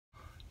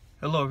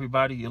Hello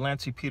everybody,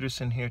 Yalancy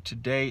Peterson here.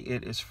 Today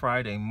it is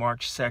Friday,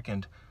 March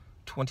 2nd,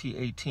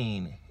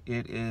 2018.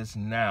 It is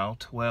now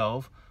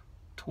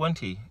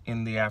 12:20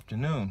 in the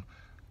afternoon.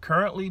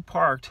 Currently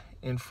parked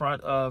in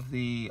front of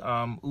the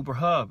Uber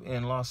hub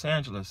in Los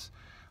Angeles.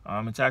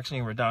 It's actually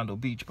in Redondo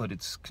Beach, but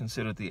it's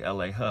considered the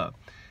LA hub.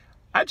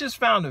 I just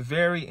found a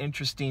very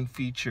interesting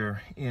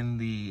feature in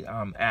the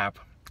app,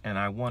 and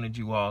I wanted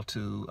you all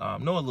to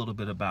know a little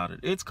bit about it.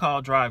 It's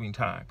called driving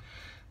time.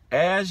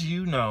 As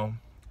you know,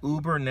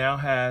 Uber now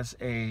has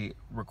a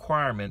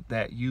requirement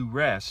that you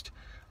rest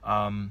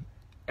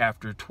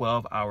after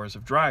 12 hours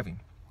of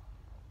driving.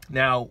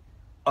 Now,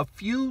 a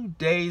few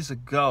days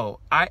ago,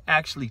 I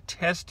actually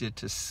tested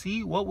to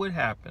see what would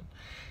happen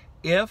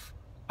if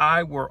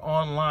I were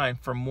online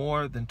for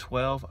more than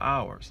 12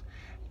 hours.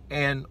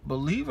 And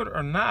believe it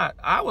or not,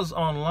 I was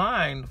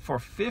online for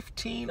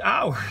 15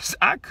 hours.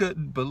 I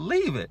couldn't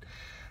believe it.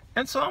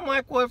 And so I'm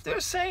like, well, if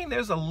they're saying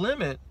there's a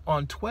limit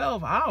on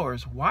 12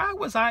 hours, why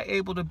was I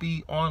able to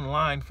be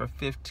online for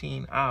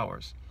 15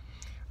 hours?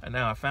 And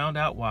now I found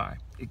out why.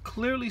 It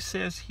clearly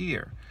says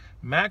here,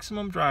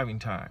 maximum driving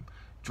time.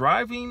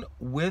 Driving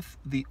with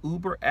the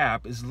Uber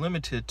app is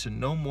limited to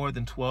no more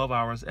than 12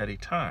 hours at a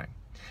time.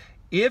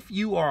 If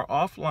you are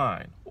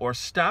offline or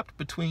stopped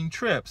between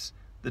trips,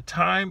 the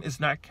time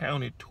is not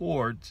counted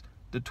towards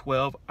the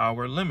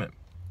 12-hour limit.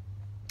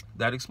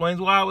 That explains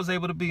why I was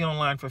able to be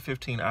online for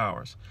 15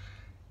 hours.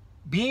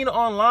 Being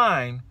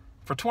online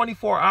for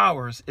 24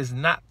 hours is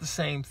not the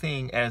same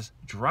thing as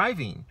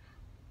driving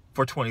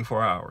for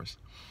 24 hours.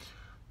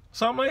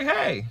 So I'm like,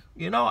 hey,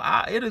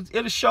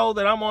 it'll show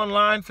that I'm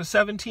online for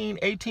 17,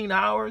 18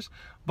 hours,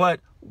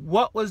 but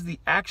what was the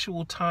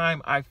actual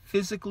time I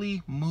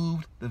physically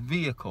moved the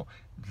vehicle?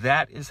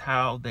 That is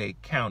how they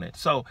count it.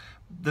 So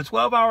the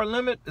 12-hour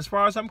limit, as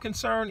far as I'm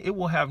concerned, it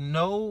will have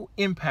no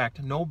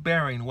impact, no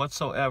bearing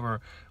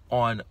whatsoever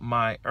on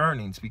my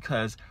earnings,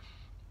 because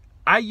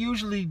I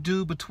usually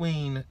do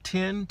between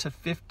 10 to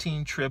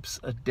 15 trips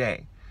a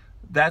day.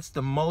 That's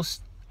the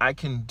most I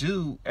can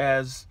do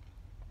as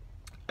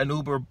an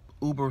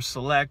Uber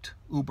Select,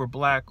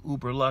 UberBLACK,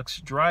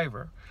 UberLux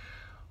driver.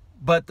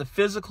 But the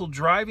physical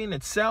driving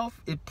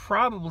itself, it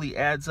probably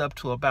adds up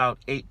to about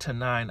 8 to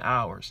 9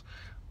 hours.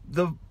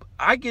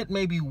 I get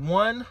maybe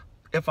one,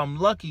 if I'm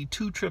lucky,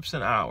 2 trips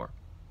an hour.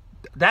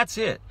 That's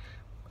it.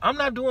 I'm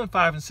not doing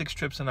 5 and 6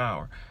 trips an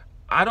hour.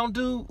 I don't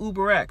do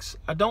UberX.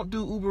 I don't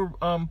do Uber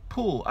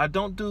Pool. I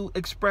don't do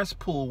Express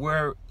Pool,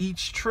 where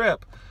each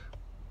trip,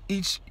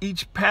 each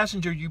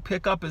passenger you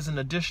pick up is an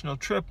additional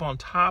trip on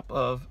top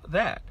of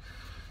that.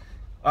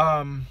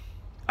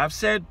 I've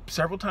said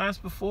several times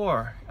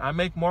before, I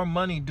make more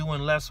money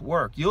doing less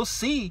work. You'll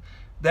see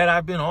that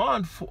I've been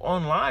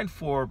online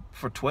for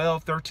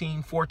 12,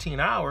 13, 14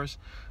 hours,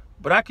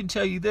 but I can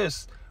tell you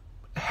this,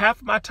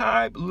 half my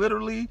time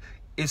literally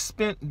is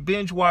spent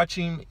binge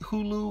watching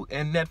Hulu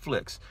and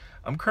Netflix.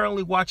 I'm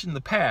currently watching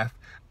The Path.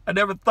 I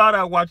never thought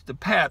I'd watch The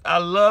Path. I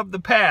love The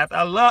Path.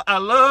 I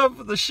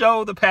love the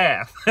show The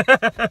Path.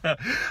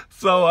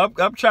 So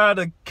I'm trying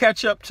to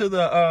catch up to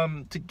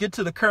to get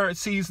to the current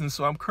season,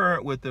 so I'm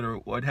current with it or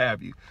what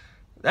have you.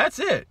 That's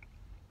it.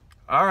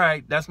 All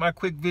right, that's my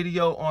quick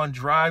video on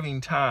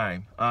driving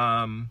time.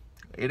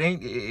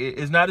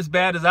 It's not as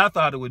bad as I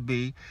thought it would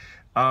be.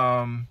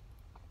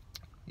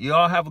 You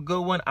all have a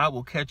good one. I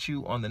will catch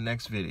you on the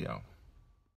next video.